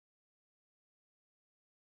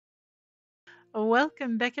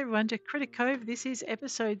Welcome back, everyone, to Critter Cove. This is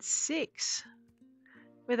episode 6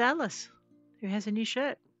 with Alice, who has a new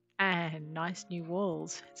shirt and nice new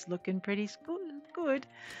walls. It's looking pretty good.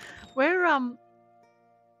 We're I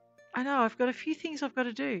know I've got a few things I've got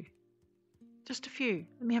to do. Just a few.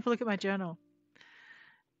 Let me have a look at my journal.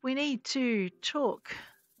 We need to talk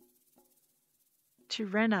to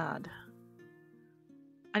Renard.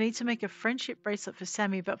 I need to make a friendship bracelet for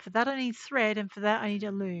Sammi, but for that I need thread, and for that I need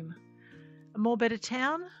a loom. A more better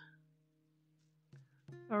town.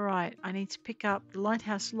 Alright, I need to pick up the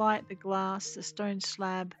lighthouse light, the glass, the stone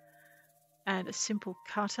slab, and a simple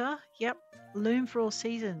cutter. Yep, loom for all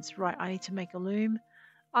seasons. Right, I need to make a loom.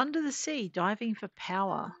 Under the sea, diving for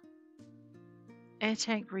power. Air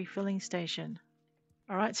tank refilling station.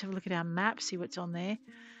 Alright, let's have a look at our map, see what's on there.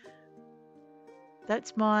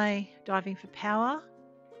 That's my diving for power.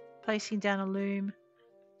 Placing down a loom.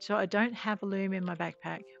 So I don't have a loom in my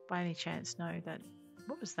backpack by any chance. No,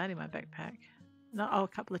 what was that in my backpack? No, oh, a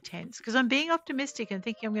couple of tents. Because I'm being optimistic and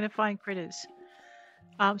thinking I'm going to find critters.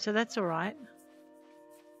 So that's all right.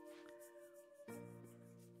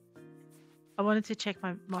 I wanted to check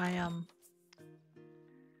I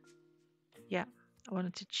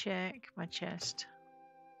wanted to check my chest.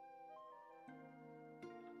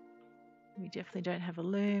 We definitely don't have a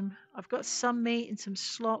loom. I've got some meat and some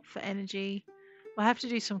slop for energy. I'll have to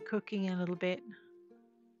do some cooking in a little bit.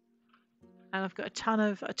 And I've got a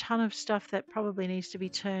ton of stuff that probably needs to be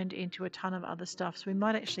turned into a ton of other stuff. So we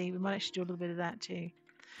might actually do a little bit of that too.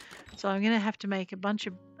 So I'm going to have to make a bunch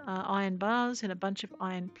of iron bars and a bunch of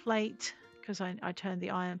iron plate because I turned the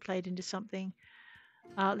iron plate into something.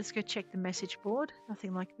 Let's go check the message board.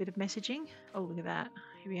 Nothing like a bit of messaging. Oh, look at that.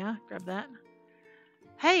 Here we are. Grab that.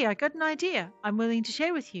 Hey, I got an idea. I'm willing to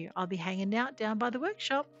share with you. I'll be hanging out down by the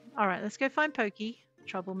workshop. All right, let's go find Pokey.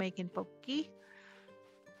 Troublemaking Pokey.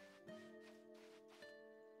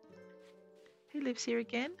 Who lives here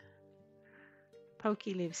again?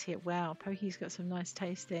 Pokey lives here. Wow, Pokey's got some nice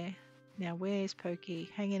taste there. Now, where's Pokey?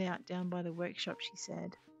 Hanging out down by the workshop, she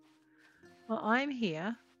said. Well, I'm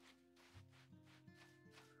here.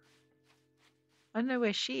 I don't know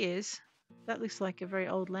where she is. That looks like a very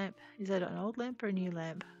old lamp. Is that an old lamp or a new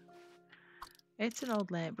lamp? It's an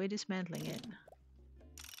old lamp. We're dismantling it.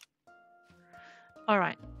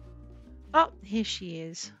 Alright. Oh, here she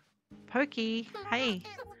is. Pokey, hey.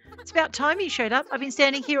 It's about time you showed up. I've been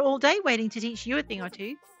standing here all day waiting to teach you a thing or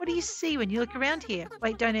two. What do you see when you look around here?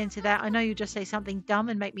 Wait, don't answer that. I know you'll just say something dumb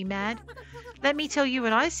and make me mad. Let me tell you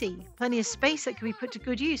what I see. Plenty of space that can be put to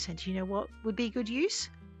good use. And do you know what would be good use?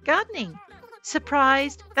 Gardening.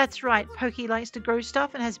 Surprised? That's right. Pokey likes to grow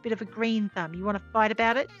stuff and has a bit of a green thumb. You want to fight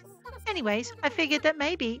about it? Anyways, I figured that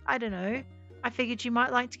maybe, I don't know, I figured you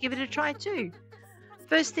might like to give it a try too.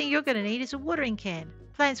 First thing you're going to need is a watering can.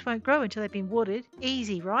 Plants won't grow until they've been watered.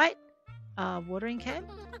 Easy, right? Watering can?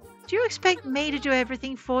 Do you expect me to do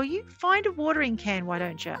everything for you? Find a watering can, why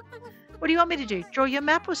don't you? What do you want me to do? Draw your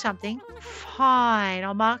map or something? Fine,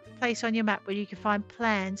 I'll mark the place on your map where you can find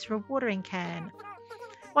plans for a watering can.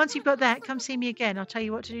 Once you've got that, come see me again. I'll tell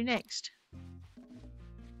you what to do next.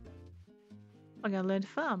 I'm going to learn to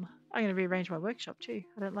farm. I'm going to rearrange my workshop too.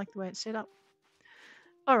 I don't like the way it's set up.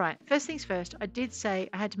 All right, first things first. I did say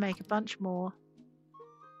I had to make a bunch more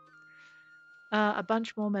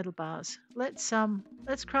metal bars. Let's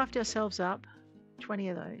craft ourselves up 20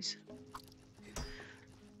 of those.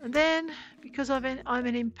 And then, because I'm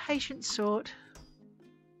an impatient sort,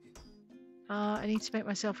 I need to make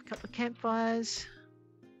myself a couple of campfires.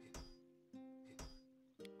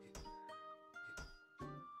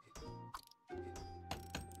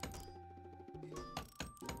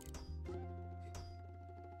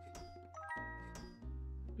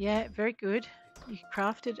 Yeah, very good. You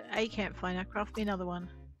crafted a campfire. Now craft me another one.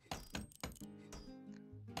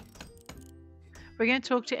 We're going to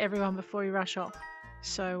talk to everyone before we rush off.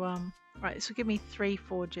 So, right, this will give me 3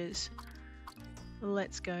 forges.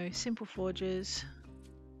 Let's go. Simple forges.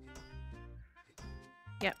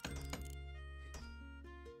 Yep.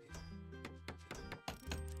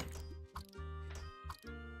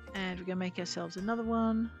 And we're going to make ourselves another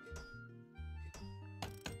one.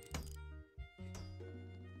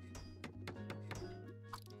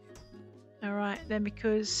 Alright, then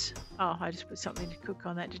because... Oh, I just put something to cook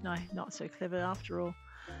on that, didn't I? Not so clever after all.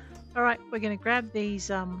 Alright, we're going to grab these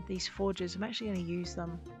forges. I'm actually going to use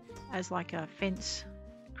them as like a fence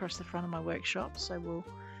across the front of my workshop. So we'll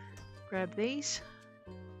grab these.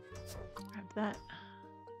 Grab that.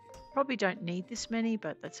 Probably don't need this many,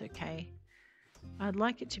 but that's okay. I'd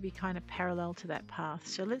like it to be kind of parallel to that path.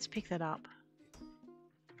 So let's pick that up.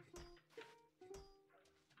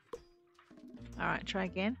 Alright, try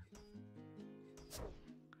again.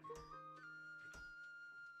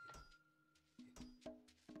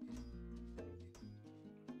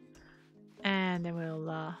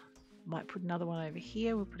 Might put another one over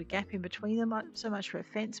here. We'll put a gap in between them. Not so much for a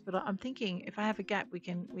fence, but I'm thinking if I have a gap,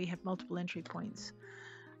 we have multiple entry points.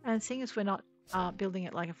 And seeing as we're not building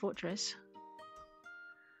it like a fortress,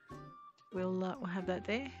 we'll have that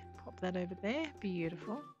there. Pop that over there.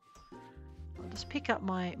 Beautiful. I'll just pick up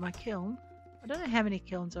my kiln. I don't know how many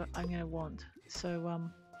kilns I'm going to want, so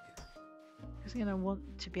because I'm going to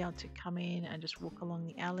want to be able to come in and just walk along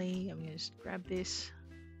the alley. I'm going to just grab this,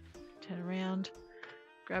 turn around,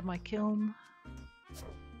 grab my kiln.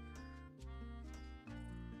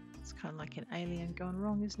 It's kind of like an alien gone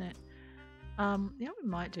wrong, isn't it? You know what we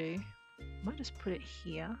might do? I might just put it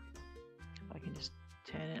here. If I can just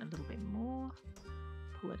turn it a little bit more,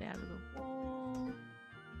 pull it out of the wall.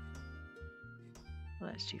 Well,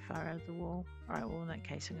 that's too far out of the wall. Alright, well in that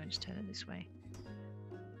case I'm going to just turn it this way.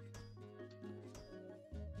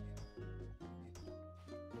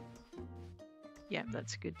 Yeah,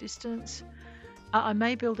 that's a good distance. I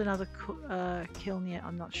may build another kiln yet,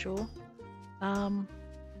 I'm not sure.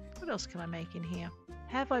 What else can I make in here?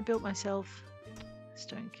 Have I built myself a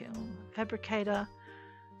stone kiln? Fabricator.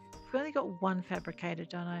 I've only got one fabricator,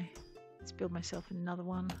 don't I? Let's build myself another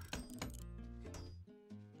one.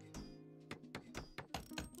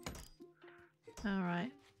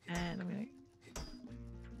 Alright, and I'm going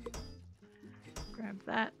to grab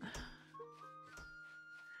that.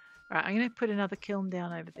 Alright, I'm going to put another kiln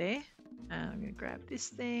down over there. And I'm going to grab this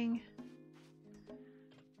thing.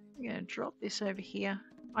 I'm going to drop this over here.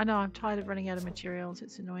 I know, I'm tired of running out of materials.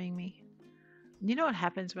 It's annoying me. And you know what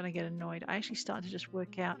happens when I get annoyed? I actually start to just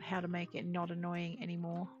work out how to make it not annoying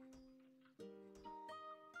anymore.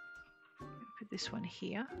 Put this one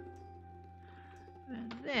here.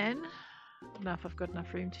 And then... I don't know if I've got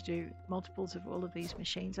enough room to do multiples of all of these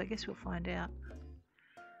machines. I guess we'll find out.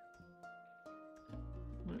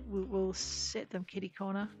 We'll set them kitty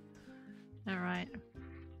corner. Alright.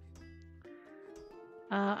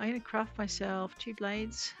 I'm going to craft myself 2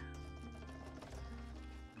 blades.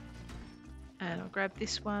 And I'll grab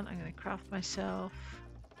this one. I'm going to craft myself...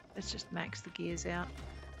 Let's just max the gears out.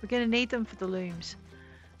 We're going to need them for the looms.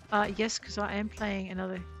 Yes, because I am playing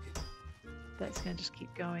another... That's going to just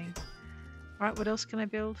keep going. Alright, what else can I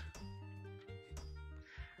build?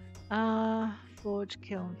 Forge,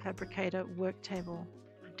 kiln, fabricator, work table.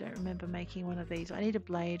 I don't remember making one of these. I need a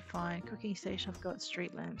blade, fine. Cooking station, I've got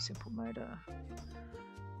street lamp, simple motor.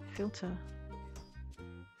 Filter.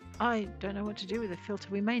 I don't know what to do with a filter.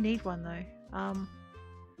 We may need one though.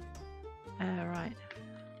 Alright.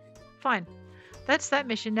 Fine. That's that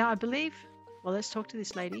mission. Now I believe... Well, let's talk to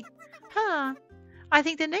this lady. Huh. I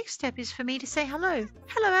think the next step is for me to say hello.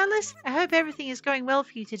 Hello, Alice. I hope everything is going well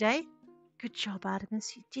for you today. Good job,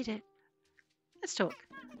 Artemis. You did it. Let's talk.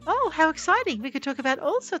 Oh, how exciting. We could talk about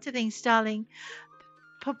all sorts of things, darling.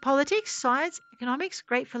 Politics, science, economics,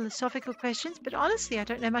 great philosophical questions, but honestly, I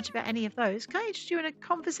don't know much about any of those. Can I interest you in a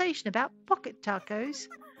conversation about pocket tacos?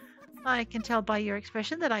 I can tell by your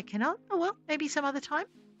expression that I cannot. Oh, well, maybe some other time.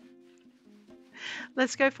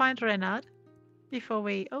 Let's go find Renard before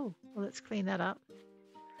we... Oh, well, let's clean that up.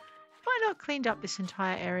 Have I not cleaned up this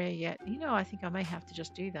entire area yet? You know, I think I may have to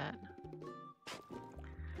just do that.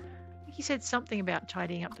 I think he said something about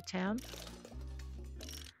tidying up the town.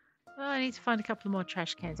 Oh, I need to find a couple of more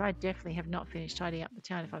trash cans. I definitely have not finished tidying up the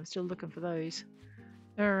town if I'm still looking for those.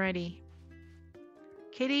 Alrighty.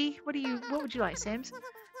 Kitty, what would you like, Sams?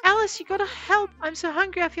 Alice, you gotta help. I'm so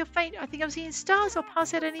hungry I feel faint. I think I'm seeing stars. I'll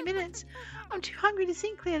pass out any minutes. I'm too hungry to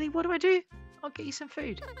think clearly. What do? I'll get you some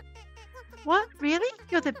food. What? Really?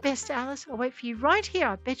 You're the best, Alice. I'll wait for you right here.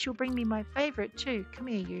 I bet you'll bring me my favourite too. Come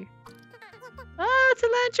here, you. Ah, it's a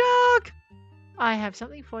land shark! I have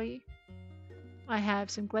something for you. I have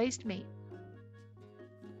some glazed meat.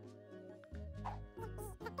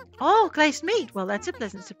 Oh, glazed meat. Well, that's a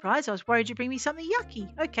pleasant surprise. I was worried you'd bring me something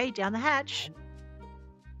yucky. Okay, down the hatch.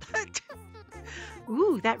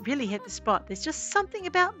 Ooh, that really hit the spot. There's just something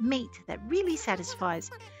about meat that really satisfies.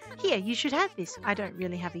 Here, you should have this. I don't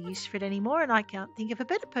really have a use for it anymore, and I can't think of a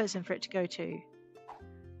better person for it to go to.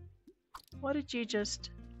 What did you just...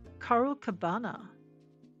 Coral Cabana.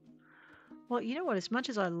 Well, you know what? As much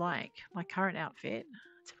as I like my current outfit,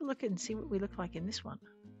 let's have a look and see what we look like in this one.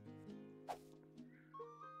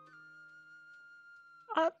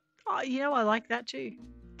 You know, I like that too.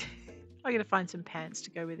 I'm going to find some pants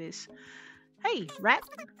to go with this. Hey, Rat.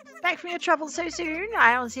 Back from your travels so soon?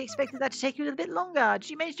 I honestly expected that to take you a little bit longer.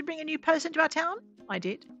 Did you manage to bring a new person to our town? I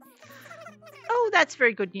did. Oh, that's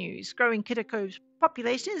very good news. Growing Kidder Cove's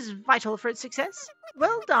population is vital for its success.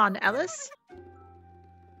 Well done, Alice.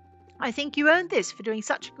 I think you earned this for doing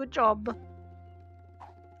such a good job.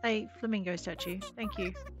 A flamingo statue. Thank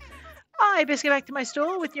you. I best get back to my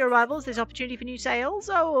store. With new arrivals, there's opportunity for new sales.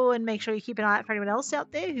 Oh, and make sure you keep an eye out for anyone else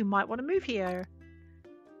out there who might want to move here.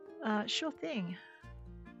 Sure thing.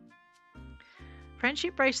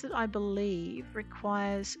 Friendship bracelet, I believe,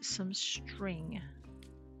 requires some string.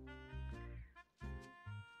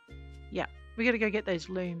 Yeah, we got to go get those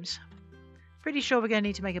looms. Pretty sure we're going to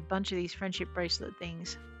need to make a bunch of these friendship bracelet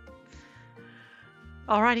things.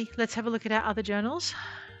 Alrighty, let's have a look at our other journals.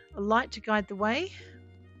 A light to guide the way.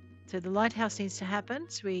 So the lighthouse needs to happen.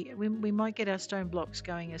 So we might get our stone blocks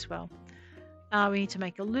going as well. We need to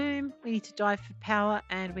make a loom. We need to dive for power,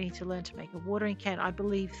 and we need to learn to make a watering can. I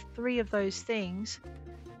believe 3 of those things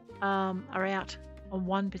are out on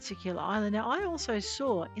one particular island. Now, I also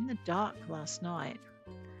saw in the dark last night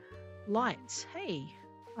lights. Hey,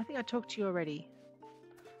 I think I talked to you already.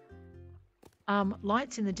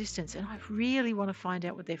 Lights in the distance, and I really want to find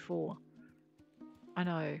out what they're for. I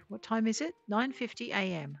know. What time is it? 9:50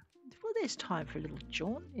 a.m. Well, there's time for a little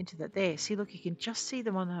jaunt into that. There, see, look, you can just see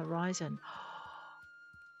them on the horizon.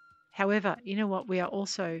 However, you know what? We are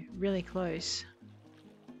also really close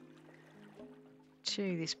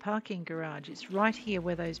to this parking garage. It's right here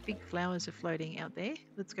where those big flowers are floating out there.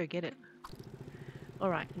 Let's go get it. All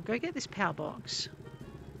right, we'll go get this power box.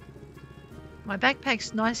 My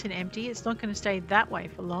backpack's nice and empty. It's not going to stay that way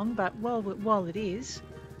for long, but while it is,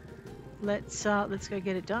 let's go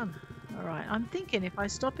get it done. All right, I'm thinking if I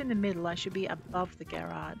stop in the middle, I should be above the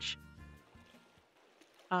garage.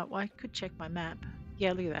 Well, I could check my map.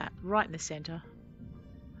 Yeah, look at that, right in the center.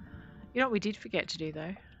 You know what we did forget to do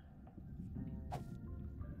though?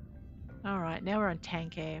 All right, now we're on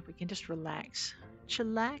tank air. We can just relax.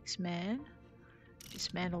 Chillax, man.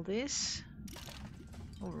 Dismantle this.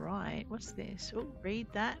 All right, what's this? Oh, read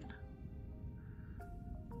that.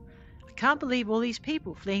 I can't believe all these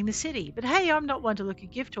people fleeing the city. But hey, I'm not one to look a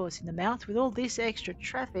gift horse in the mouth. With all this extra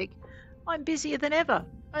traffic, I'm busier than ever.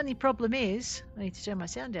 Only problem is, I need to turn my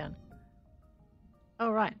sound down.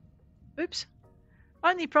 All right. Oops.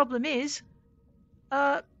 Only problem is,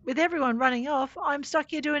 with everyone running off, I'm stuck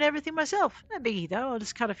here doing everything myself. No biggie though. I'll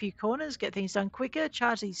just cut a few corners, get things done quicker,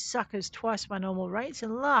 charge these suckers twice my normal rates,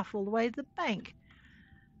 and laugh all the way to the bank.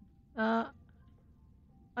 I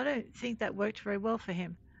don't think that worked very well for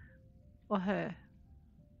him. Or her.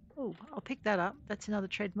 Oh, I'll pick that up. That's another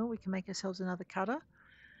treadmill. We can make ourselves another cutter.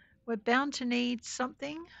 We're bound to need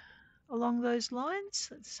something along those lines.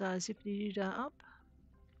 Let's zippity-doo up.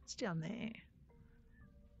 It's down there.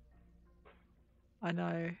 I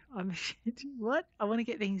know. I'm what? I want to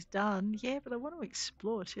get things done. Yeah, but I want to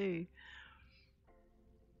explore too.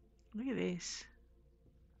 Look at this.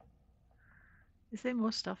 Is there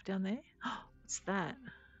more stuff down there? What's that?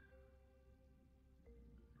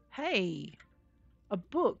 Hey, a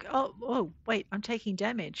book. Oh, wait, I'm taking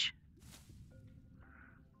damage.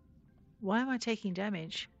 Why am I taking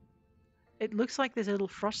damage? It looks like there's a little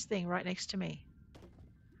frost thing right next to me.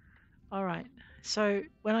 All right. So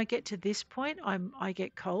when I get to this point, I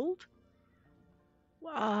get cold.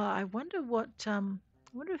 I wonder what I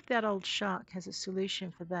wonder if that old shark has a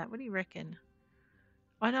solution for that. What do you reckon?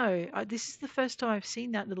 I know. This is the first time I've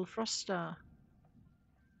seen that little frost star.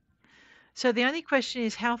 So the only question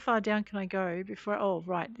is, how far down can I go before? Oh,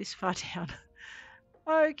 right, this far down.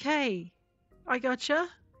 Okay, I gotcha.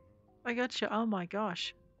 I gotcha. Oh my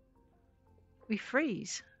gosh, we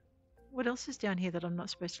freeze. What else is down here that I'm not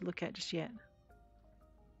supposed to look at just yet?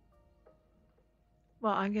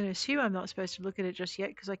 Well, I'm going to assume I'm not supposed to look at it just yet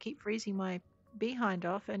because I keep freezing my behind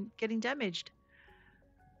off and getting damaged.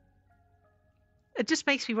 It just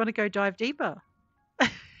makes me want to go dive deeper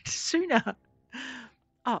sooner.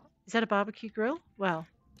 Oh, is that a barbecue grill? Well,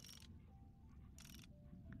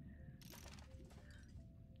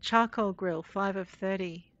 charcoal grill, 5 of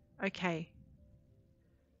 30. Okay.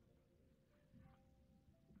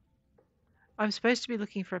 I'm supposed to be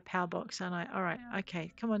looking for a power box, aren't I? All right.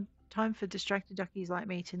 Okay. Come on. Time for distracted duckies like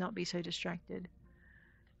me to not be so distracted.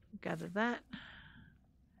 Gather that.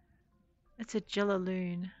 It's a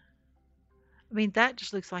Jellaloon. I mean, that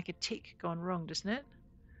just looks like a tick gone wrong, doesn't it?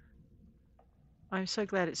 I'm so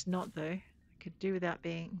glad it's not, though. I could do without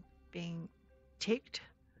being ticked.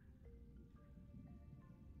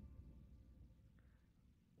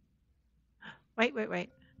 Wait.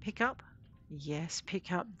 Pick up. Yes,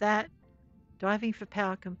 pick up that. Diving for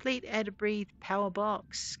power complete. Add a breathe power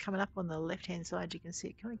box. Coming up on the left-hand side, you can see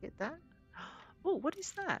it. Can I get that? Oh, what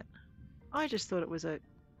is that? I just thought it was a,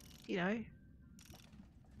 you know,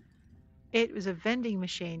 it was a vending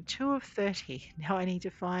machine. 2 of 30. Now I need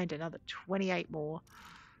to find another 28 more.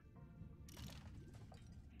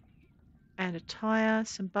 And a tire,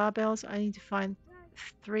 some barbells. I need to find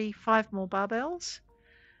 5 more barbells.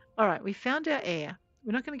 All right, we found our air.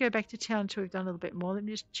 We're not going to go back to town until we've done a little bit more. Let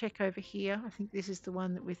me just check over here. I think this is the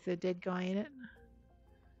one that with the dead guy in it.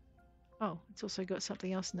 Oh, it's also got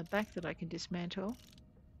something else in the back that I can dismantle.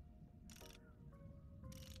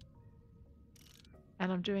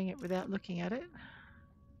 And I'm doing it without looking at it.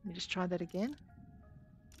 Let me just try that again.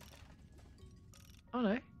 Oh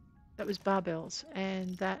no, that was barbells.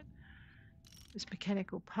 And that was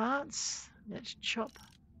mechanical parts. Let's chop.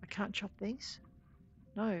 I can't chop these.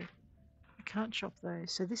 No, I can't chop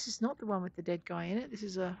those. So this is not the one with the dead guy in it. This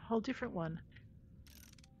is a whole different one.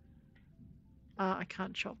 I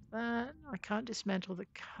can't chop that. I can't dismantle the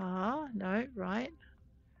car. No, right.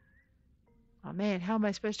 Oh man, how am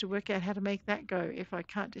I supposed to work out how to make that go if I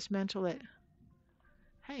can't dismantle it?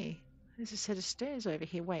 Hey, there's a set of stairs over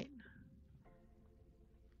here. Wait.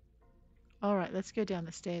 Alright, let's go down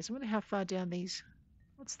the stairs. I wonder how far down these...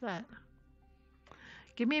 What's that?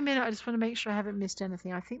 Give me a minute. I just want to make sure I haven't missed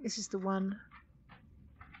anything. I think this is the one...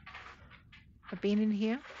 I've been in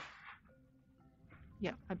here.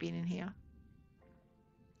 Yeah, I've been in here.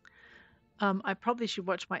 I probably should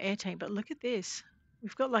watch my air tank, but look at this.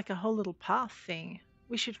 We've got like a whole little path thing.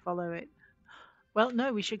 We should follow it. Well,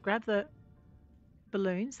 no, we should grab the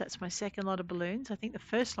balloons. That's my second lot of balloons. I think the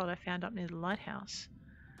first lot I found up near the lighthouse.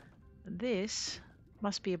 And this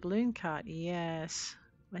must be a balloon cart. Yes,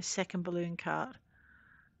 my second balloon cart.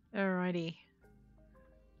 Alrighty.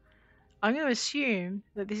 I'm going to assume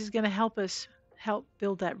that this is going to help us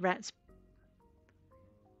build that rat's...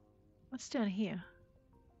 What's down here?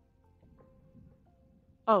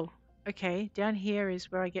 Oh, okay. Down here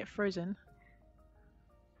is where I get frozen.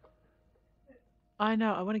 I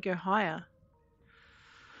know. I want to go higher.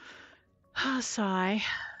 Ah, sigh.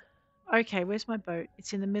 Okay, where's my boat?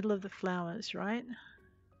 It's in the middle of the flowers, right?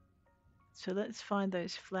 So let's find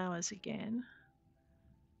those flowers again.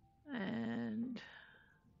 And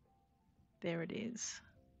there it is.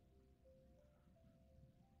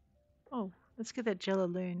 Oh, let's get that jello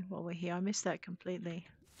loon while we're here. I missed that completely.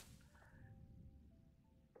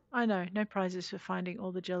 I know, no prizes for finding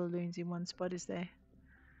all the jello loons in one spot, is there?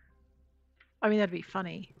 I mean, that'd be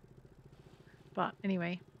funny. But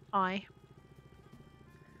anyway, I.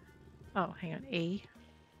 Oh, hang on. E.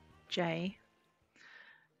 J.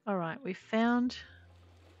 Alright, we found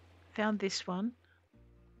this one.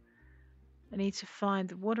 I need to find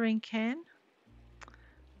the watering can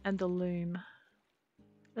and the loom.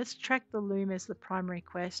 Let's track the loom as the primary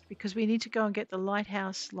quest because we need to go and get the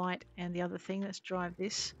lighthouse light and the other thing. Let's drive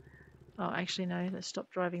this. Oh, actually, no. Let's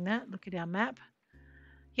stop driving that. Look at our map.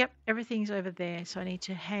 Yep, everything's over there. So I need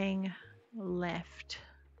to hang left.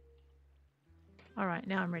 All right,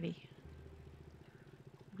 now I'm ready.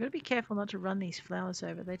 I've got to be careful not to run these flowers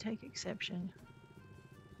over. They take exception.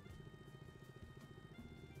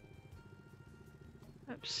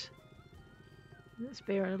 Oops. Let's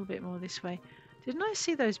bear a little bit more this way. Didn't I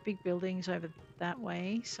see those big buildings over that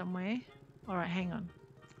way somewhere? All right, hang on.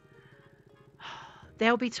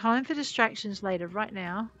 There'll be time for distractions later. Right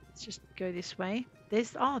now, let's just go this way.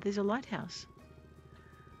 There's a lighthouse.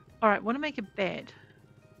 All right, want to make a bed.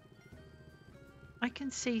 I can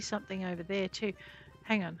see something over there too.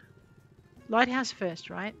 Hang on. Lighthouse first,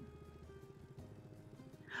 right?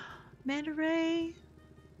 Manta Ray.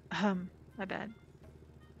 My bad.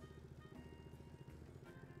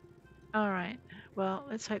 All right. Well,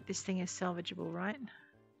 let's hope this thing is salvageable, right?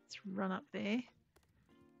 Let's run up there.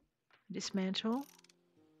 Dismantle.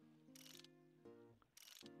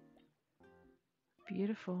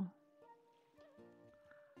 Beautiful.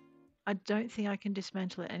 I don't think I can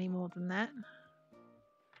dismantle it any more than that.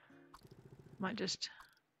 Might just...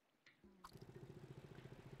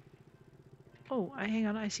 Oh, hang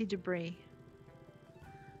on. I see debris.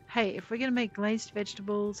 Hey, if we're going to make glazed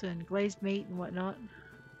vegetables and glazed meat and whatnot...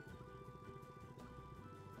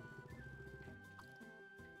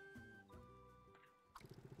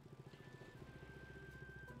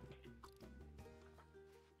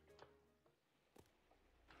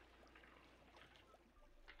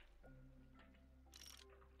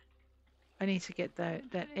 I need to get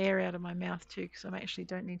that air out of my mouth too because I actually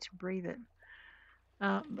don't need to breathe it.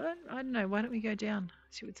 But I don't know. Why don't we go down?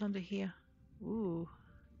 See what's under here. Ooh.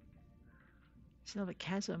 It's another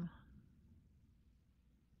chasm.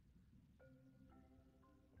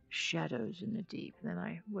 Shadows in the deep. And then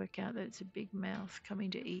I work out that it's a big mouth coming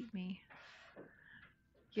to eat me.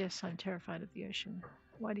 Yes, I'm terrified of the ocean.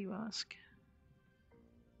 Why do you ask?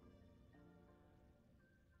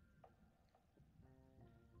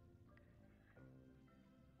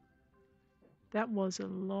 That was a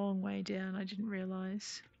long way down. I didn't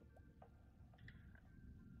realize.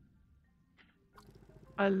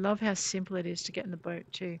 I love how simple it is to get in the boat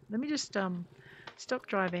too. Let me just stop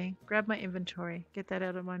driving, grab my inventory, get that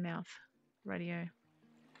out of my mouth. Radio.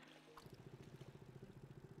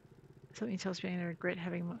 Something tells me I'm going to regret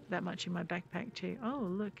having that much in my backpack too. Oh,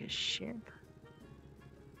 look, a ship.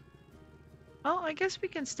 Oh, I guess we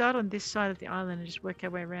can start on this side of the island and just work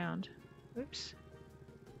our way around. Oops.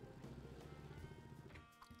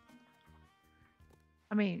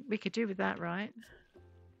 I mean, we could do with that, right?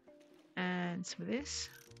 And some of this.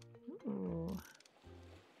 Ooh.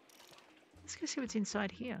 Let's go see what's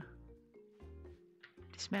inside here.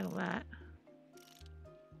 Dismantle that.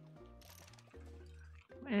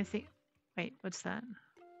 Anything? Wait, what's that?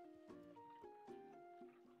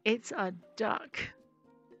 It's a duck.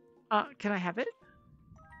 Can I have it?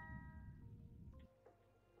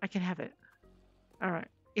 I can have it. All right.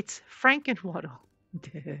 It's Frankenwaddle.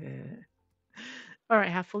 All right,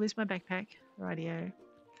 how full is my backpack? Rightio.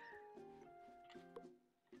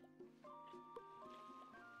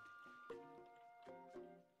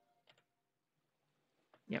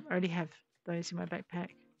 Yep, I already have those in my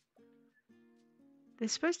backpack.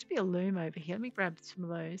 There's supposed to be a loom over here. Let me grab some of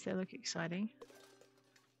those. They look exciting.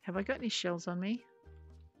 Have I got any shells on me?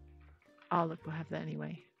 Oh, look, we'll have that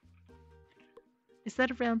anyway. Is that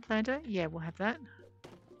a round planter? Yeah, we'll have that.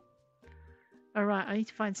 All right, I need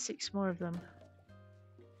to find 6 more of them.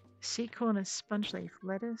 Sea corner, sponge leaf,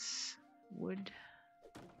 lettuce, wood.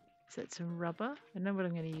 Is that some rubber? I know what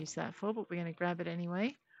I'm going to use that for, but we're going to grab it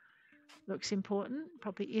anyway. Looks important.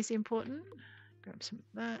 Probably is important. Grab some of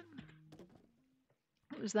that.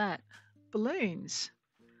 What was that? Balloons.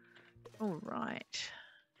 All right.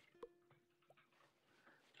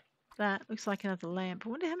 That looks like another lamp. I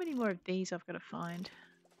wonder how many more of these I've got to find.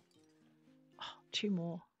 Oh, 2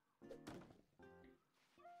 more.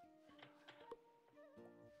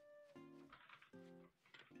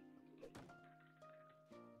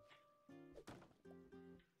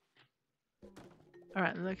 All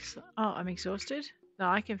right, looks. Oh, I'm exhausted. No,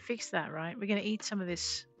 I can fix that, right? We're going to eat some of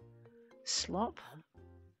this slop.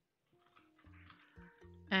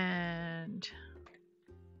 And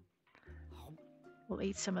we'll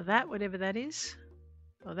eat some of that, whatever that is.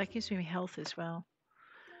 Oh, that gives me health as well.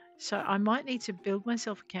 So I might need to build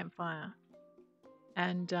myself a campfire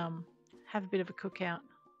and have a bit of a cookout.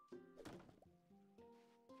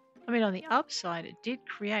 I mean, on the upside, it did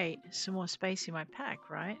create some more space in my pack,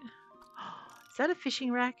 right? Is that a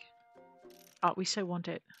fishing rack? Oh, we so want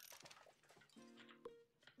it.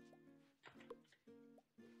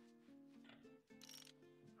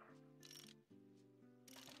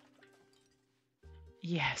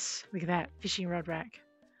 Yes, look at that fishing rod rack.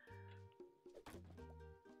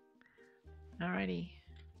 Alrighty.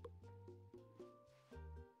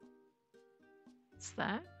 What's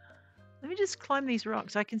that? Let me just climb these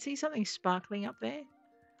rocks. I can see something sparkling up there.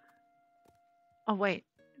 Oh, wait.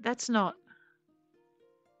 That's not...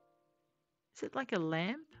 Is it like a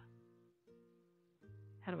lamp?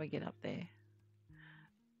 How do I get up there?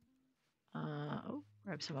 Oh,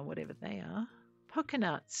 grab some of whatever they are. Poker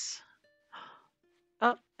nuts.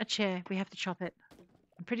 Oh, a chair. We have to chop it.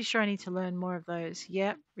 I'm pretty sure I need to learn more of those.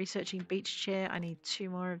 Yep, researching beach chair. I need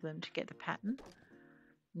 2 more of them to get the pattern.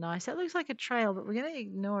 Nice. That looks like a trail, but we're going to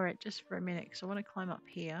ignore it just for a minute because I want to climb up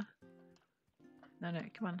here. No,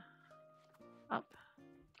 come on. Up.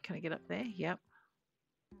 Can I get up there? Yep.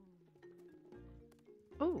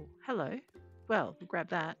 Oh, hello. Well, we'll grab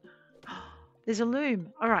that. There's a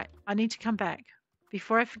loom. All right, I need to come back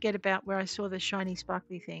before I forget about where I saw the shiny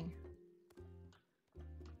sparkly thing.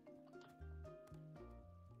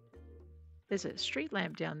 There's a street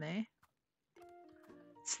lamp down there.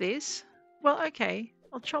 It's this. Well, okay.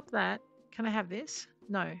 I'll chop that. Can I have this?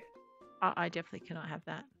 No. I definitely cannot have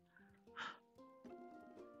that.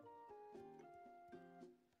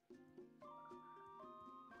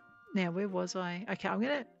 Now, where was I? Okay, I don't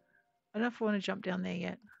know if I want to jump down there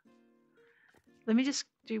yet. Let me just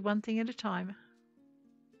do one thing at a time.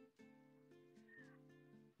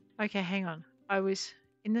 Okay, hang on. I was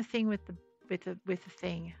in the thing with the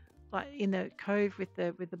thing, like in the cove with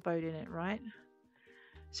the boat in it, right?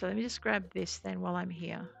 So let me just grab this then while I'm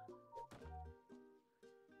here.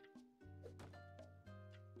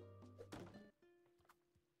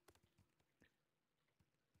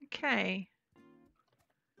 Okay.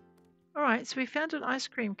 All right, so we found an ice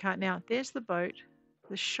cream cart. Now, there's the boat.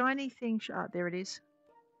 The shiny thing. Oh, there it is.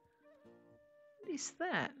 What is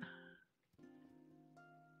that?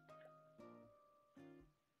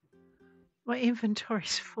 My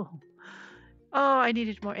inventory's full. Oh, I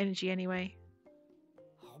needed more energy anyway.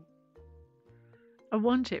 I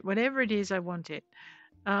want it. Whatever it is, I want it.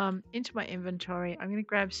 Into my inventory. I'm going to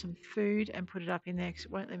grab some food and put it up in there because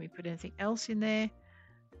it won't let me put anything else in there.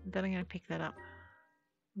 And then I'm going to pick that up.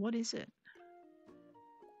 What is it?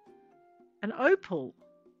 An opal.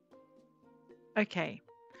 Okay.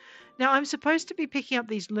 Now I'm supposed to be picking up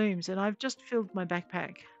these looms and I've just filled my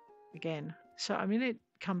backpack again. So I'm going to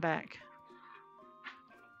come back.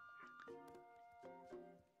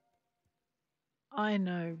 I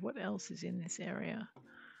know what else is in this area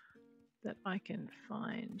that I can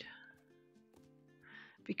find.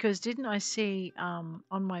 Because didn't I see on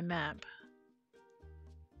my map,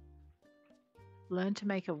 learn to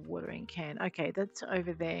make a watering can. Okay, that's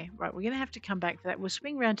over there. Right, we're going to have to come back for that. We'll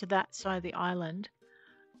swing around to that side of the island,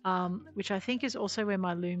 which I think is also where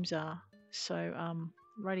my looms are. So,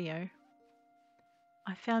 radio.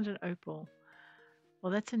 I found an opal.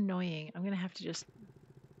 Well, that's annoying. I'm going to have to just...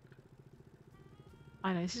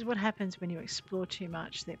 I know, this is what happens when you explore too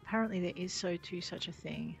much. Apparently there is such a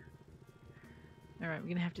thing. Alright, we're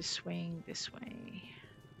going to have to swing this way.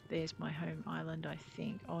 There's my home island, I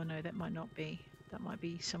think. Oh no, that might not be. That might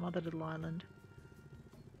be some other little island.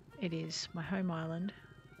 It is my home island.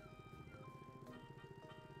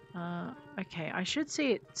 Okay, I should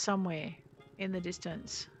see it somewhere in the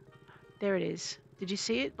distance. There it is. Did you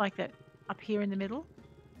see it like that up here in the middle?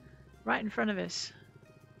 Right in front of us.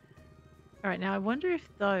 Alright, now I wonder if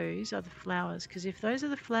those are the flowers, because if those are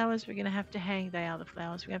the flowers we're going to have to hang, they are the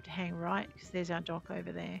flowers. We have to hang right, because there's our dock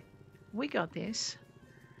over there. We got this.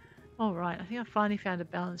 Alright, I think I finally found a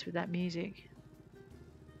balance with that music.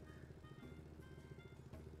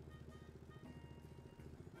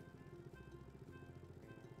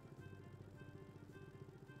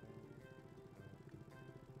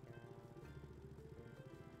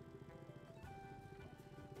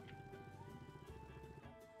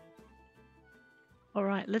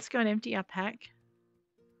 Alright, let's go and empty our pack.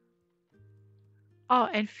 Oh,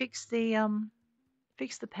 and fix the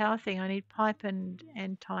power thing. I need pipe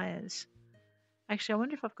and tires. Actually, I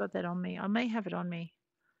wonder if I've got that on me. I may have it on me.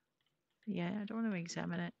 Yeah, I don't want to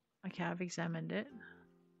examine it. Okay, I've examined it.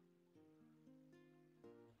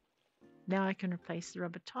 Now I can replace the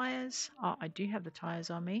rubber tires. Oh, I do have the tires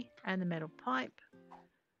on me and the metal pipe.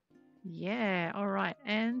 Yeah, alright,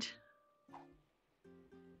 and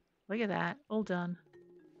look at that, all done.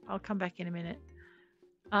 I'll come back in a minute.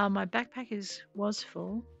 My backpack was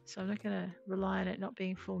full, so I'm not going to rely on it not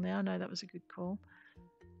being full now. No, that was a good call.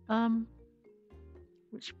 Okay,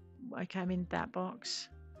 I'm in that box.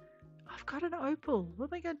 I've got an opal.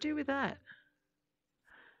 What am I going to do with that?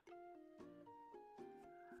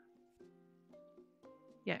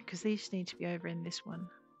 Yeah, because these need to be over in this one.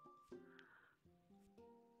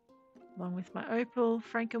 Along with my opal,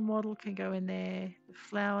 frankenwaddle can go in there. The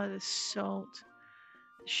flour, the salt,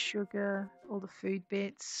 the sugar, all the food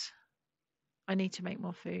bits. I need to make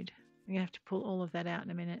more food. I'm going to have to pull all of that out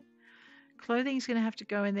in a minute. Clothing's going to have to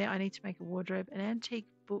go in there. I need to make a wardrobe. An antique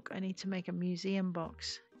book. I need to make a museum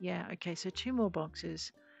box. Yeah, okay, so 2 more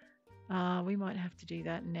boxes. We might have to do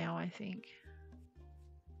that now, I think.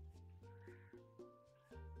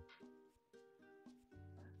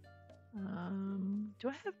 Do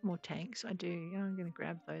I have more tanks? I do. I'm going to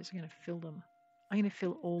grab those. I'm going to fill them. I'm going to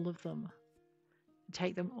fill all of them. And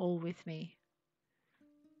take them all with me.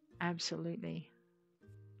 Absolutely.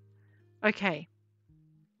 Okay.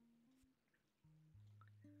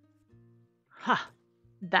 Ha!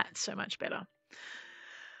 That's so much better.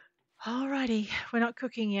 Alrighty, we're not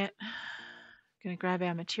cooking yet. Going to grab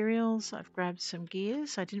our materials. I've grabbed some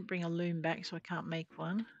gears. I didn't bring a loom back, so I can't make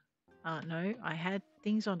one. No, I had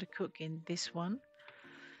things on to cook in this one.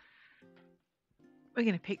 We're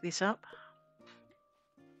going to pick this up.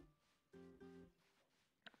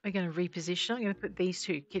 We're going to reposition. I'm going to put these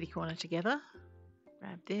 2 kitty corner together.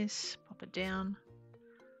 Grab this, pop it down.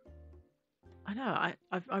 I know,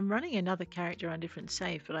 I'm running another character on different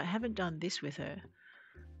save, but I haven't done this with her.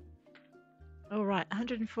 All right,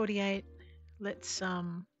 148. Let's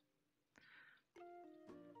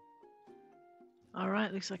all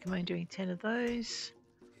right, looks like I'm only doing 10 of those.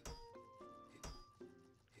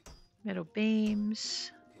 Metal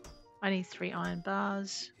beams. I need 3 iron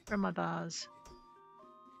bars. Where are my bars?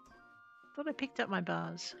 Thought I picked up my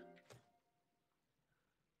bars.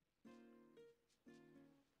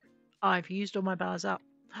 I've used all my bars up.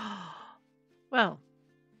 Well,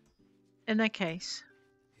 in that case,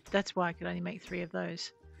 that's why I could only make 3 of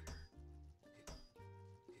those. I'm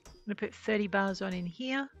going to put 30 bars on in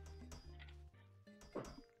here.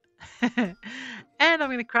 And I'm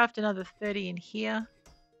going to craft another 30 in here.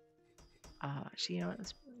 Actually, you know what?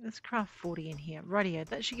 Let's craft 40 in here. Rightio,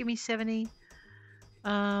 that should give me 70.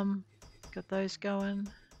 Got those going.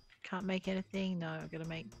 can't make anything. No, I'm gonna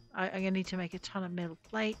make. I'm gonna need to make a ton of metal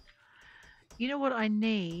plate. You know what I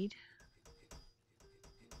need?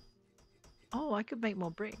 Oh, I could make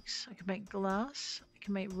more bricks. I could make glass. I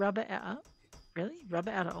can make rubber out. Really?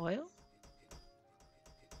 Rubber out of oil?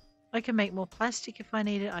 I can make more plastic if I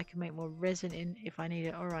need it. I can make more resin in if I need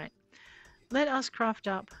it. All right. Let us craft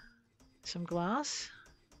up some glass.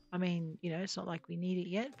 I mean, you know, it's not like we need it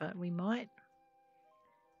yet, but we might.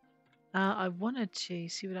 I wanted to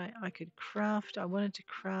see what I could craft. I wanted to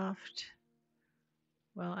craft.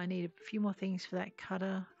 Well, I need a few more things for that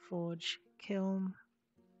cutter, forge, kiln.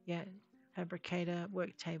 Yeah, fabricator,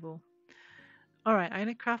 work table. All right, I'm going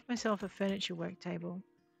to craft myself a furniture work table.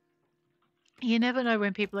 You never know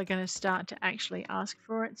when people are going to start to actually ask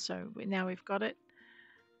for it, so now we've got it.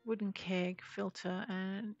 Wooden keg, filter,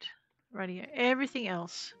 and radio. Everything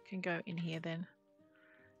else can go in here then.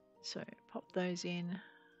 So pop those in.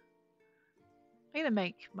 I'm going to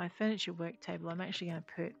make my furniture work table. I'm actually going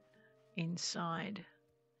to put inside.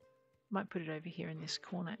 Might put it over here in this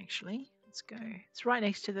corner actually. Let's go. It's right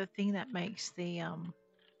next to the thing that makes the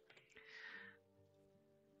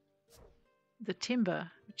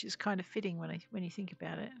timber, which is kind of fitting when you think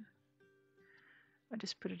about it. I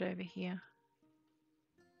just put it over here.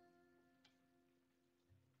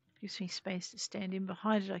 Gives me space to stand in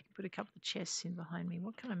behind it. I can put a couple of chests in behind me.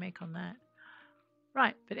 What can I make on that?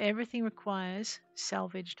 Right, but everything requires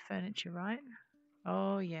salvaged furniture, right?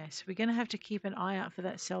 Oh yes, we're going to have to keep an eye out for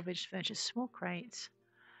that salvaged furniture. Small crates.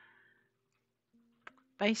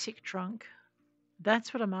 Basic trunk.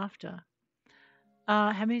 That's what I'm after.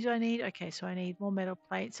 How many do I need? Okay, so I need more metal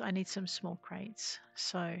plates. I need some small crates.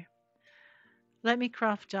 So let me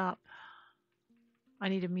craft up. I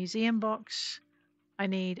need a museum box. I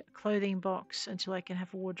need a clothing box until I can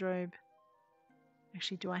have a wardrobe.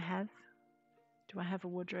 Actually, do I have a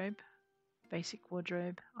wardrobe? Basic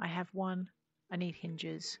wardrobe. I have one. I need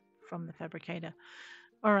hinges from the fabricator.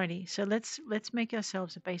 Alrighty, so let's make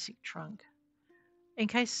ourselves a basic trunk. In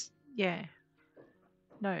case, yeah.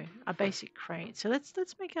 No, a basic crate. So let's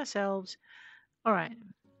make ourselves. All right.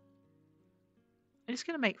 I'm just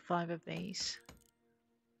going to make 5 of these.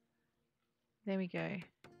 There we go.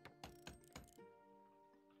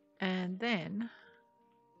 And then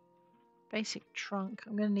basic trunk.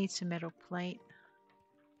 I'm going to need some metal plate.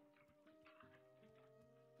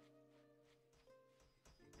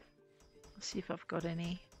 Let's see if I've got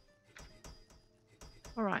any.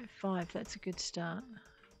 All right, 5. That's a good start.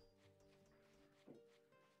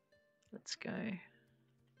 Let's go.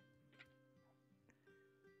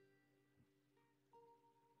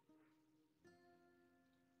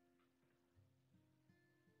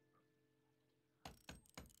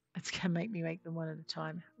 It's going to make me make them one at a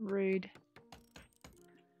time. Rude.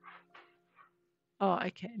 Oh,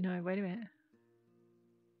 okay. No, wait a minute.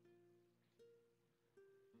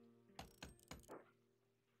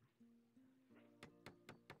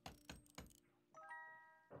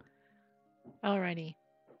 Alrighty.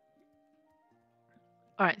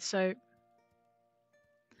 All right, so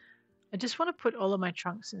I just want to put all of my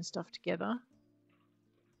trunks and stuff together.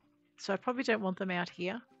 So I probably don't want them out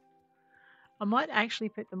here. I might actually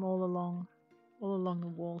put them all along the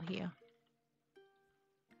wall here.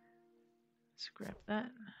 Let's grab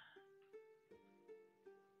that.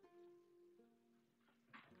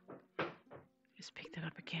 Just pick that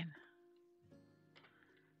up again.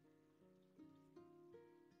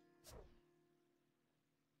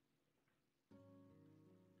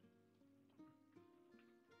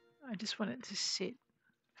 I just want it to sit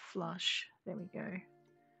flush. There we go.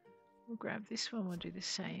 We'll grab this one, we'll do the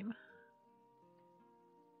same.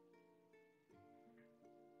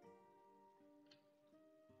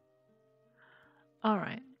 All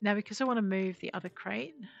right, now because I want to move the other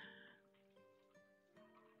crate,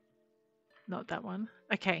 not that one.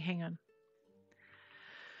 Okay, hang on.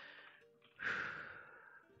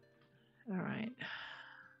 All right.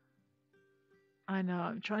 I know,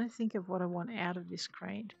 I'm trying to think of what I want out of this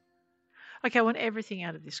crate. Okay, I want everything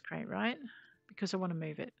out of this crate, right? Because I want to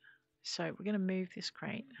move it. So we're going to move this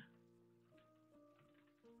crate.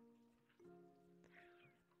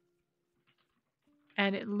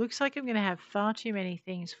 And it looks like I'm going to have far too many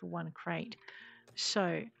things for one crate.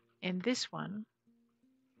 So in this one,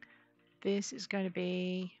 this is going to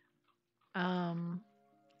be,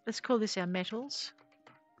 let's call this our metals,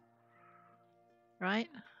 right?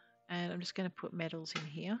 And I'm just going to put metals in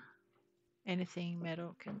here. Anything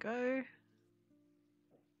metal can go.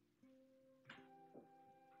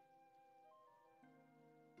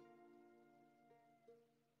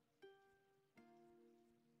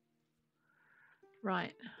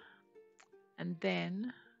 Right. And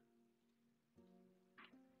then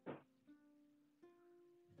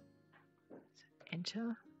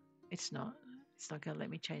Enter. It's not. It's not going to let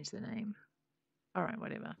me change the name. All right,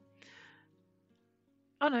 whatever.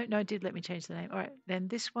 Oh, no, it did let me change the name. All right, then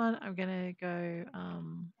this one, I'm going to go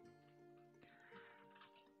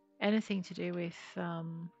anything to do with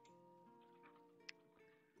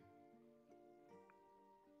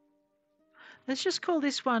let's just call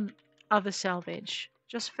this one other salvage,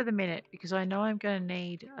 just for the minute, because I know I'm going to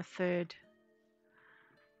need a third.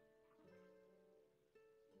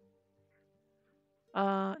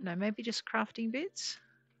 No, maybe just crafting bits.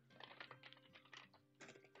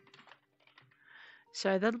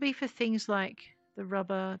 So that'll be for things like the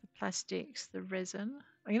rubber, the plastics, the resin.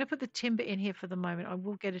 I'm going to put the timber in here for the moment. I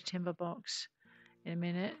will get a timber box in a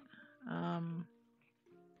minute.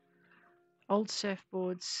 Old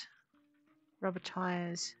surfboards, rubber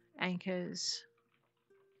tires, anchors,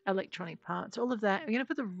 electronic parts, all of that. I'm going to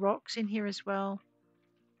put the rocks in here as well.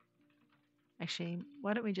 Actually,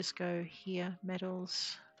 why don't we just go here,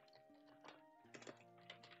 metals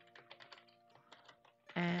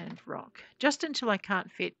and rock, just until I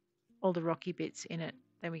can't fit all the rocky bits in it.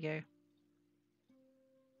 There we go.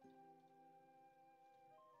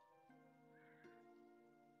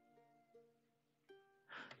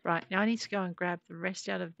 Right, now I need to go and grab the rest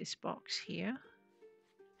out of this box here.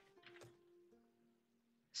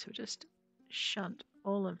 So just shunt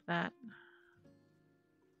all of that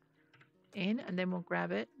in, and then we'll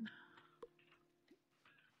grab it.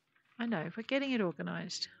 I know, we're getting it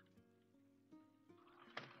organized.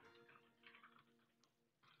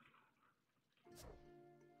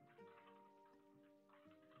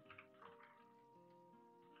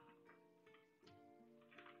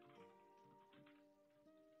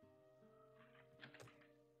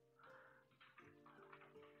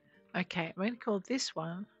 Okay, I'm going to call this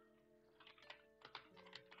one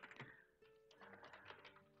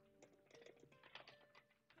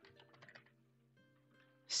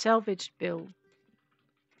salvaged build.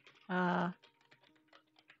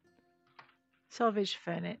 Salvaged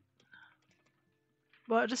furniture.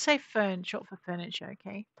 Well, I'll just say fern, short for furniture,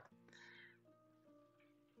 okay?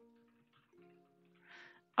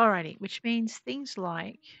 Alrighty, which means things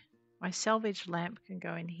like my salvaged lamp can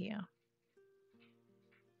go in here.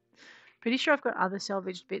 Pretty sure I've got other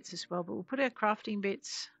salvaged bits as well, but we'll put our crafting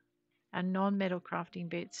bits, our non-metal crafting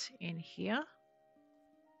bits in here.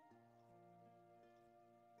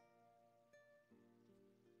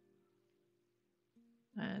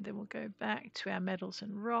 And then we'll go back to our metals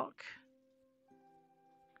and rock.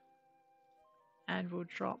 And we'll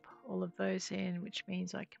drop all of those in, which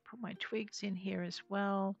means I can put my twigs in here as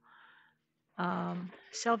well.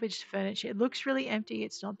 Salvaged furniture. It looks really empty.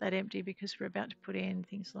 It's not that empty because we're about to put in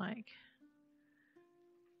things like...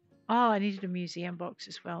 Oh, I needed a museum box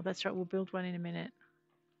as well. That's right. We'll build one in a minute.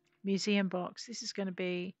 Museum box. This is going to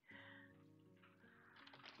be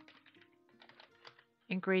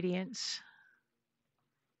ingredients.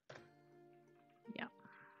 Yeah.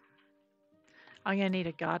 I'm going to need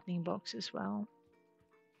a gardening box as well.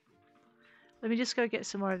 Let me just go get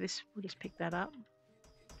some more of this. We'll just pick that up.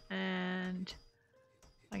 And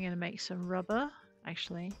I'm going to make some rubber,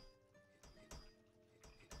 actually.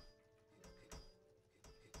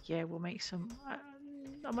 Yeah, we'll make some.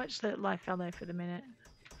 I might just let it lie fallow for the minute.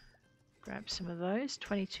 Grab some of those.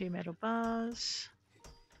 22 metal bars.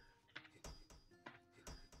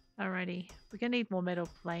 Alrighty, we're going to need more metal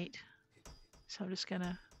plate. So I'm just going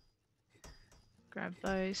to grab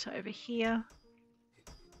those over here.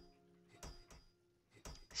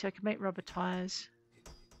 So I can make rubber tires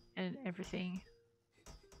and everything.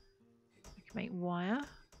 I can make wire.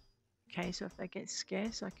 Okay, so if that gets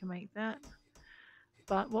scarce, I can make that.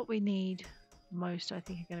 But what we need most, I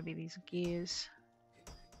think, are going to be these gears.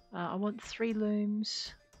 I want 3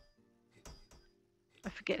 looms. I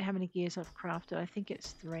forget how many gears I've crafted. I think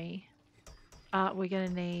it's 3. We're going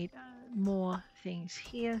to need more things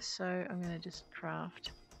here, so I'm going to just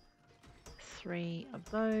craft 3 of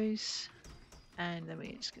those. And then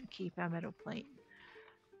we're just going to keep our metal plate.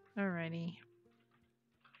 Alrighty.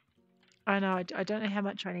 I know, I don't know how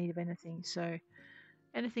much I need of anything, so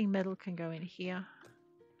anything metal can go in here.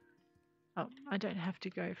 Oh, I don't have to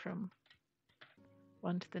go from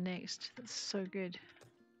one to the next. That's so good.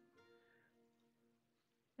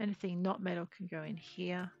 Anything not metal can go in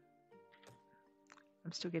here.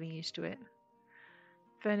 I'm still getting used to it.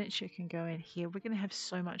 Furniture can go in here. We're going to have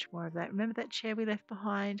so much more of that. Remember that chair we left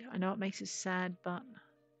behind? I know it makes us sad, but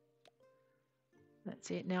that's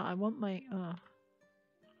it. Now I want my... Oh.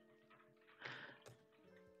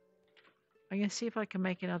 I'm going to see if I can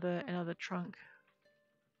make another trunk.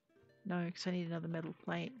 No, because I need another metal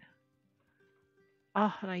plate.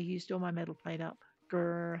 Oh, and I used all my metal plate up.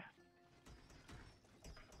 Grrr.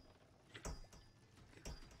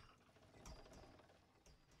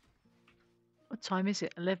 What time is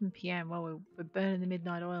it? 11 p.m. Well, we're burning the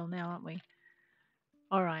midnight oil now, aren't we?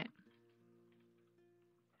 All right.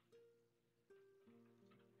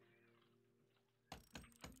 I'm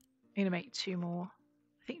going to make 2 more.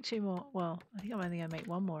 I think 2 more. Well, I think I'm only going to make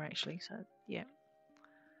 1 more actually. So, yeah.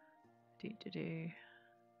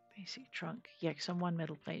 Basic trunk. Yeah, because I'm 1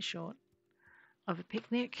 metal plate short of a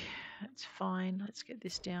picnic. That's fine. Let's get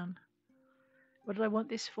this down. What did I want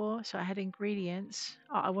this for? So I had ingredients.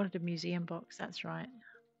 Oh, I wanted a museum box. That's right.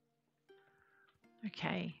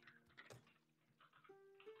 Okay.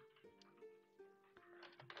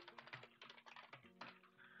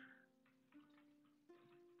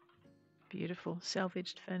 Beautiful.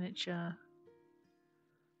 Salvaged furniture.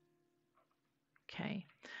 Okay.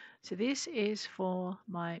 So this is for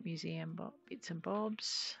my museum bits and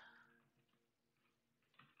bobs.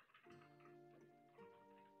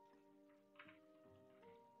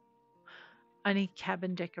 I need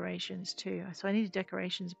cabin decorations too. So I need a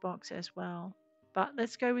decorations box as well. But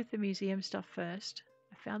let's go with the museum stuff first.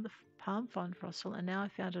 I found the palm frond fossil and now I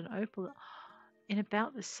found an opal in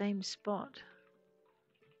about the same spot.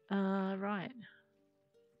 Right.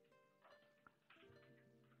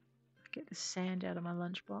 Get the sand out of my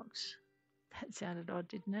lunchbox. That sounded odd,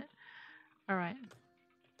 didn't it? All right.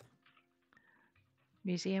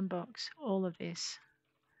 Museum box, all of this.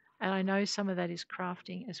 And I know some of that is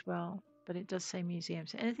crafting as well, but it does say museum.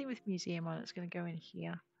 So anything with museum on it's going to go in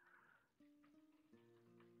here.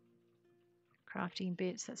 Crafting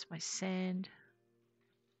bits, that's my sand.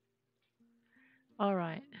 All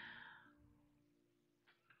right.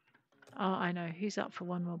 Oh, I know. Who's up for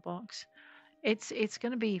 1 more box? It's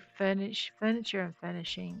going to be furniture and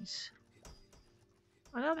furnishings.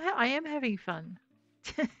 I am having fun.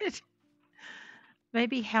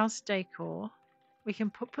 Maybe house decor. We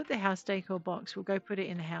can put the house decor box. We'll go put it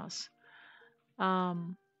in the house.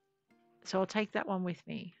 So I'll take that one with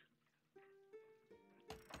me.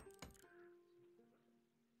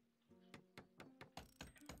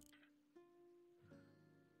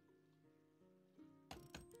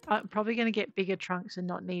 I'm probably going to get bigger trunks and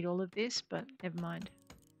not need all of this, but never mind.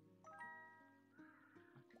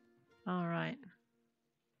 All right.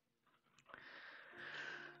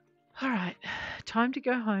 All right. Time to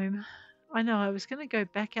go home. I know I was going to go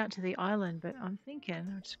back out to the island, but I'm thinking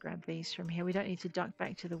I'll just grab these from here. We don't need to duck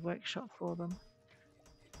back to the workshop for them.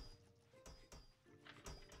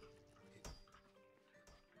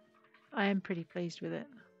 I am pretty pleased with it.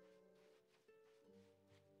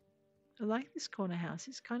 I like this corner house.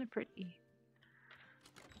 It's kind of pretty.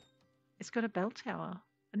 It's got a bell tower.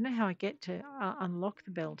 I don't know how I get to unlock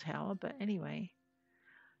the bell tower, but anyway.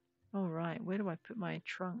 All right, where do I put my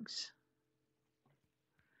trunks?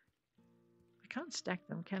 I can't stack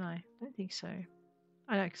them, can I? I don't think so.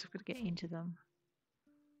 I know, because I've got to get into them.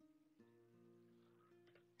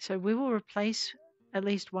 So we will replace at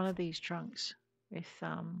least one of these trunks with,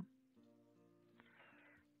 let's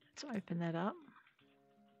open that up.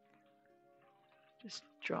 Just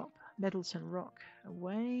drop metals and rock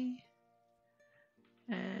away.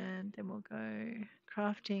 And then we'll go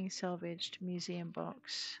crafting, salvaged, museum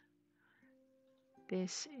box.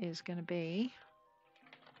 This is going to be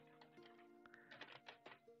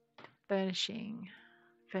furnishings.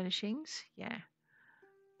 Yeah.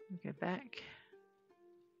 We'll go back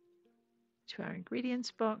to our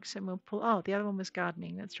ingredients box and we'll pull, oh, the other one was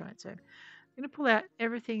gardening. That's right. So I'm going to pull out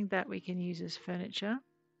everything that we can use as furniture.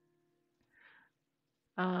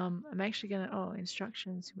 I'm actually going to,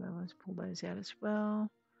 instructions. Well, let's pull those out as well.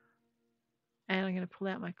 And I'm going to pull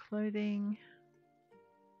out my clothing.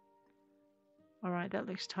 All right, that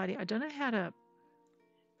looks tidy. I don't know how to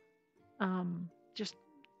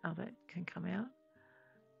that can come out.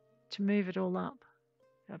 To move it all up.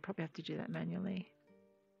 I'll probably have to do that manually.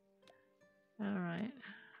 All right.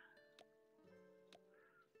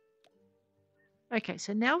 Okay,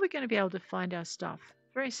 so now we're going to be able to find our stuff.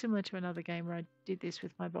 Very similar to another game where I did this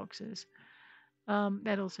with my boxes.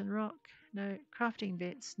 Metals and rock. No, crafting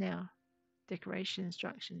bits. Now, decoration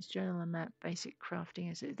instructions, journal and map, basic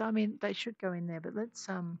crafting. I mean, they should go in there, but let's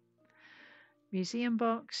museum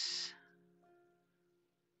box.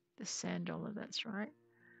 The sand dollar, that's right.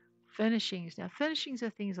 Furnishings. Now, furnishings are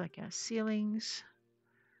things like our ceilings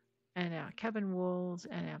and our cabin walls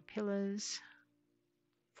and our pillars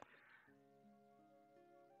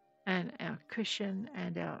and our cushion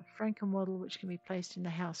and our Frankenwaddle, which can be placed in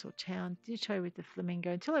the house or town. Ditto with the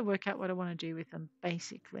flamingo until I work out what I want to do with them,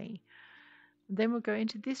 basically. And then we'll go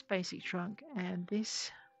into this basic trunk, and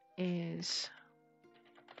this is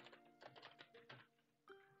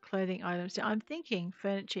clothing items. Now, I'm thinking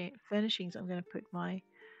furnishings. I'm going to put my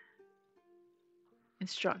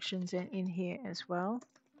instructions in here as well.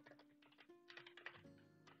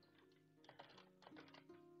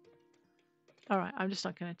 All right, I'm just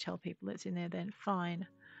not going to tell people it's in there then. Fine.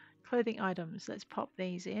 Clothing items. Let's pop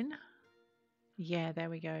these in. Yeah, there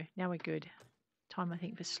we go. Now we're good. Time, I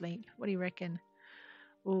think, for sleep. What do you reckon?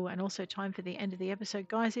 Oh, and also time for the end of the episode.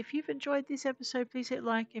 Guys, if you've enjoyed this episode, please hit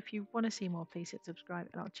like. If you want to see more, please hit subscribe.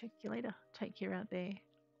 And I'll check you later. Take care out there.